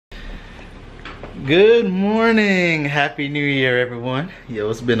Good morning, happy new year everyone. Yo,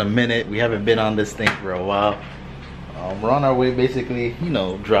 it's been a minute. We haven't been on this thing for a while. We're on our way, basically, you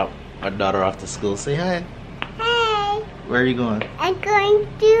know, drop our daughter off to school. Say hi. Hey. Where are you going? I'm going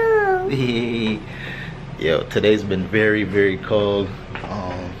to. Yo, today's been very cold.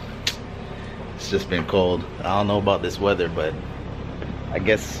 It's just been cold. I don't know about this weather, but I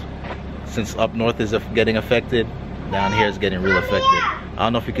guess since up north is getting affected, down here is getting real affected. I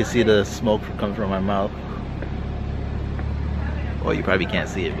don't know if you can see the smoke coming from my mouth. Well, you probably can't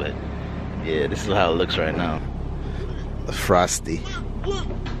see it, but yeah, this is how it looks right now. Frosty.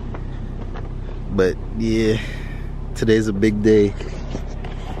 But yeah, today's a big day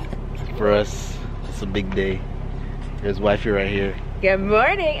for us. It's a big day. There's wifey right here. Good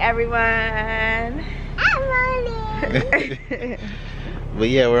morning, everyone. Good morning. But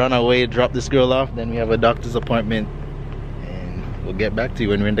yeah, we're on our way to drop this girl off. Then we have a doctor's appointment. We'll get back to you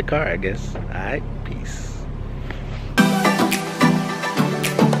when we're in the car, I guess. Alright, peace.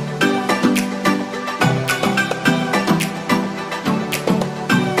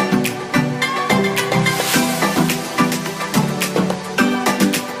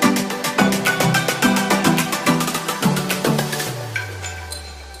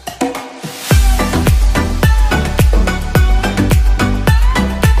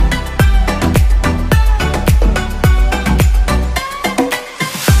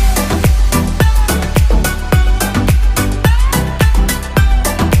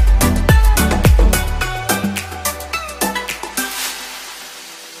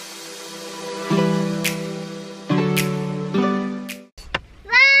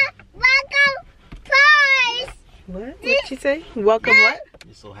 What'd she say? Welcome what?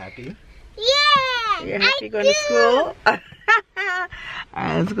 You're so happy? Yeah. You're happy going to school? Alright,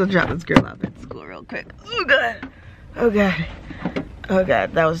 let's go drop this girl off at school real quick. Oh god. Oh god. Oh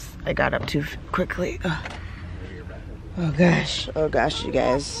god. That was, I got up too quickly. Oh gosh. Oh gosh, you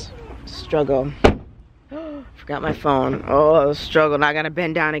guys. Struggle. Forgot my phone. Oh, struggle. Now I gotta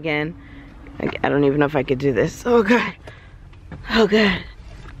bend down again. I don't even know if I could do this. Oh god. Oh god.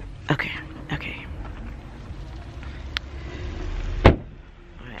 Okay. Okay.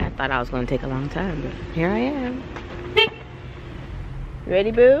 I thought I was going to take a long time, but here I am. Ready,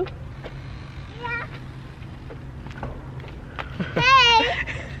 boo? Yeah. Hey.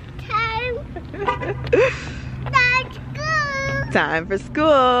 Time. School. Time for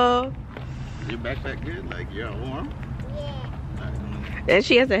school. Your backpack good? Like, you're all warm? Yeah. And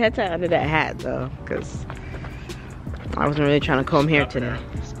she has a head tie under that hat, though, because I wasn't really trying to comb hair today.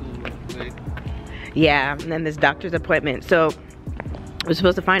 Yeah, and then this doctor's appointment. So we're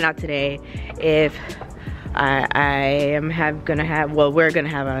supposed to find out today if we're gonna have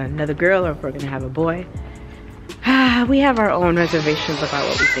another girl or if we're gonna have a boy. We have our own reservations about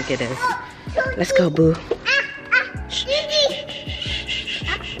what we think it is. Let's go, boo.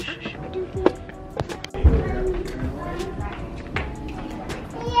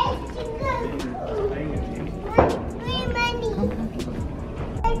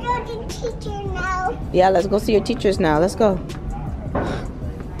 Yeah, let's go see your teachers now. Let's go.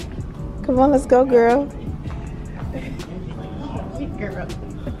 Come on, let's go, girl.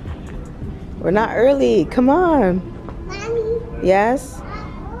 We're not early. Come on. Mommy. Yes?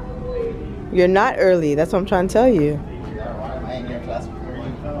 You're not early. That's what I'm trying to tell you.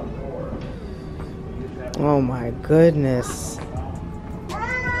 Oh my goodness.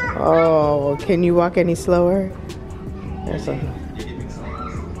 Oh, can you walk any slower? There's a...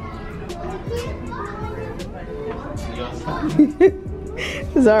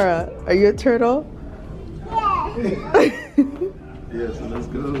 Zara, are you a turtle? Yeah. Yeah, so let's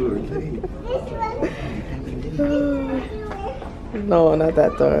go. No, not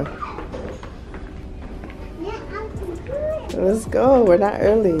that door. Let's go. We're not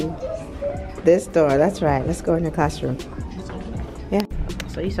early. This door. That's right. Let's go in your classroom. Yeah.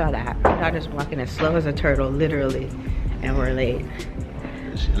 So you saw that. I'm just walking as slow as a turtle, literally, and we're late.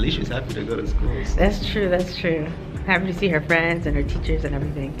 At least she's happy to go to school. So. That's true. That's true. Happy to see her friends and her teachers and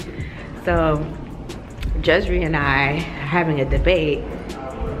everything. So Jezree and I are having a debate.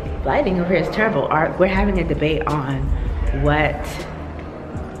 Lighting over here is terrible. We're having a debate on what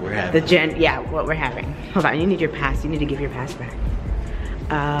we're having. What we're having. Hold on, you need your pass. You need to give your pass back.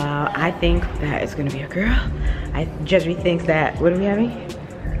 I think that it's gonna be a girl. Jezree thinks that, what are we having?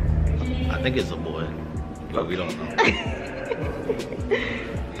 I think it's a boy, but we don't know.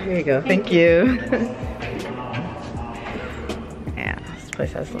 There you go, thank you. Yeah, this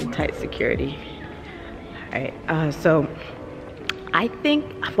place has some tight security. All right, so I think,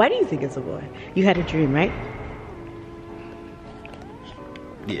 why do you think it's a boy? You had a dream, right?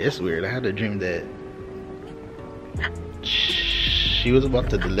 Yeah, it's weird. I had a dream that she was about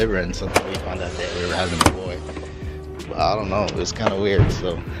to deliver and suddenly we found out that we were having a boy. But I don't know, it was kind of weird.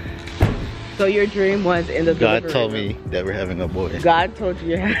 So your dream was in the God delivery told room. me that we're having a boy. God told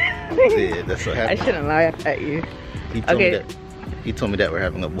you. Yeah, that's what I happened. shouldn't laugh at you. He told me that we're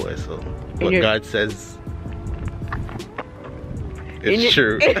having a boy. So what God says, it's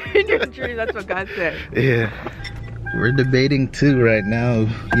true. In your dream, that's what God said. Yeah. We're debating too right now.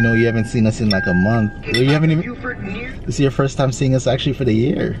 You know, you haven't seen us in like a month. You haven't even. This is your first time seeing us actually for the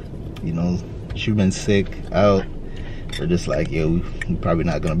year. You know, she's been sick out. We're just like, yo, we're probably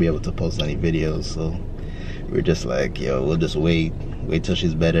not gonna be able to post any videos. So we're just like, yo, we'll just wait till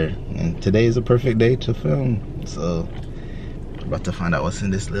she's better. And today is a perfect day to film. So we're about to find out what's in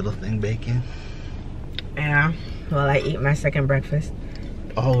this little thing, bacon. Yeah. Well, I eat my second breakfast.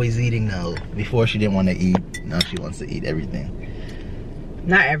 Always eating now. Before she didn't want to eat. Now she wants to eat everything.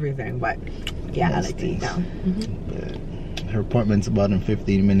 Not everything, but yeah, Most I like to eat now. But her appointment's about in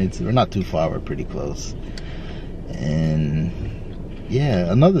 15 minutes. We're not too far. We're pretty close. And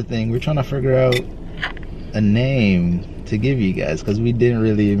yeah, another thing, we're trying to figure out a name to give you guys because we didn't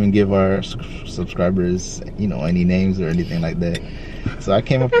really even give our subscribers, you know, any names or anything like that. So I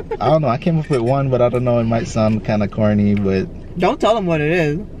came up, I don't know, I came up with one, but I don't know, it might sound kind of corny, but... Don't tell them what it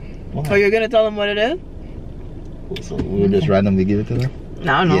is. Why? Oh, you're going to tell them what it is? So we'll just randomly give it to them?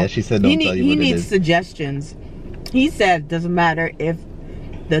 No, no. Yeah, she said don't tell you what it is. He needs suggestions. He said doesn't matter if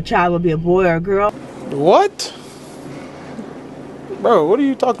the child will be a boy or a girl. What? Bro, what are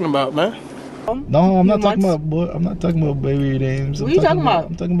you talking about, man? No, I'm not talking about boy. I'm not talking about baby names. What are you talking about?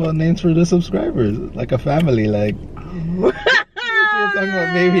 I'm talking about names for the subscribers, like a family, like. You're talking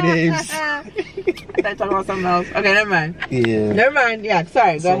about baby names. They're talking about something else. Okay, never mind. Yeah. Never mind. Yeah,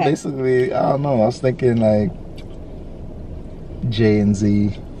 sorry. Go ahead. So basically, I don't know. I was thinking like J and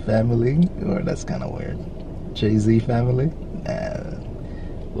Z family, or that's kind of weird. Jay-Z family.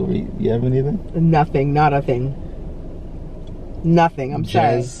 You have anything? Nothing. Not a thing. Nothing. I'm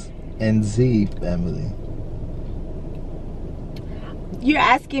sorry. Jazz and Z family. You're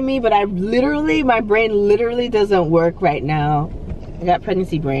asking me, but my brain literally doesn't work right now. I got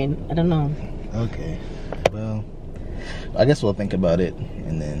pregnancy brain. I don't know. Okay. Well, I guess we'll think about it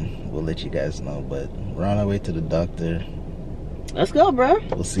and then we'll let you guys know. But we're on our way to the doctor. Let's go, bro.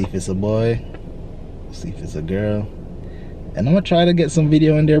 We'll see if it's a boy. We'll see if it's a girl. And I'm gonna try to get some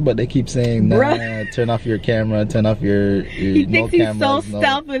video in there, but they keep saying, nah, turn off your camera, turn off your he thinks he's so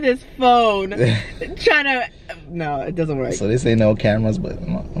stealth with his phone. Trying to, no, it doesn't work. So they say no cameras, but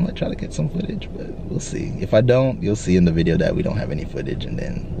I'm gonna try to get some footage, but we'll see. If I don't, you'll see in the video that we don't have any footage, and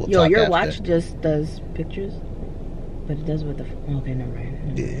then we'll talk your after. watch just does pictures, but it does with the, okay, never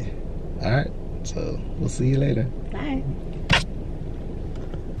mind. Yeah. All right, so we'll see you later. Bye.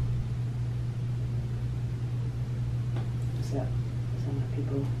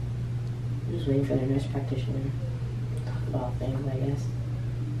 People just waiting for their nurse practitioner to talk about things, I guess.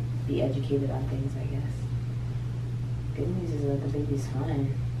 Be educated on things, I guess. Good news is that the baby's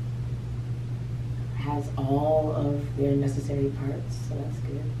fine. Has all of their necessary parts, so that's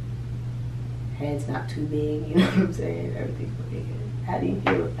good. Head's not too big, you know what I'm saying? Everything's looking good. How do you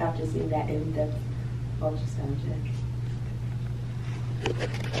feel after seeing that in-depth ultrasound check?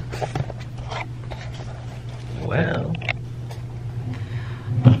 Well,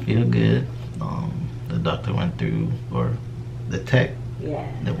 I feel good. The doctor went through, or the tech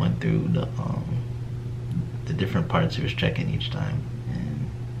that went through the different parts he was checking each time, and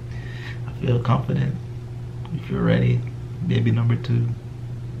I feel confident. If you're ready, baby number 2.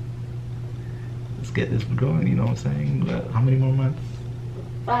 Let's get this going. You know what I'm saying? But how many more months?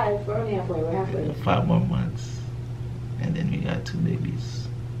 5. We're only halfway. We're halfway. 5 more months, and then we got 2 babies.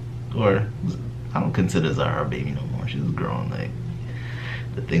 Or I don't consider Zara our baby no more. She's grown. Like,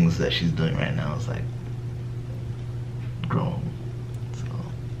 the things that she's doing right now is like grown. So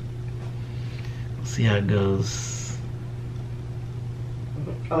we'll see how it goes.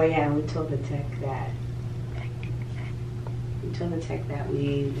 Oh yeah, we told the tech that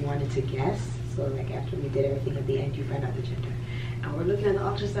we wanted to guess. So like after we did everything at the end, you find out the gender. And we're looking at the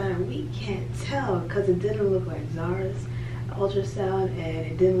ultrasound and we can't tell because it didn't look like Zara's ultrasound and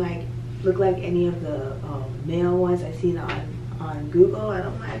it didn't look like any of the male ones I seen on Google, and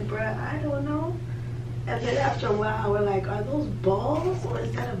I'm like, bruh, I don't know. And then after a while, we're like, are those balls or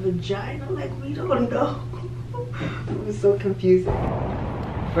is that a vagina? Like, we don't know. It was so confusing.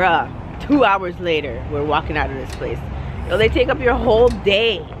 Bruh, 2 hours later, we're walking out of this place. Yo, they take up your whole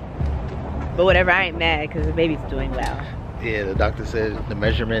day. But whatever, I ain't mad because the baby's doing well. Yeah, the doctor said the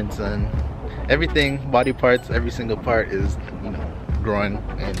measurements and everything, body parts, every single part is, you know, growing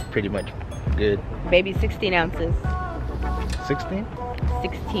and pretty much good. Baby 16 ounces. 16?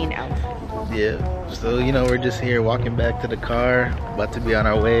 16 ounces. Yeah. So, you know, we're just here walking back to the car, about to be on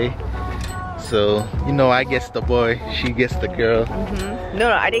our way. So, you know, I guess the boy, she gets the girl.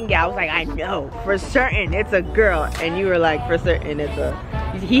 No, I didn't get. I was like, I know for certain it's a girl, and you were like, for certain it's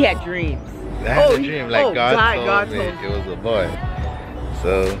a. He had dreams. I had a dream, like God told me told it was a boy.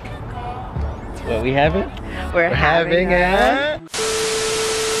 So, what we having? We're having a.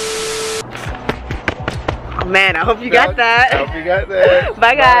 Oh man, I hope you got that. I hope you got that.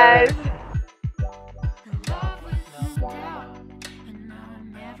 Bye guys.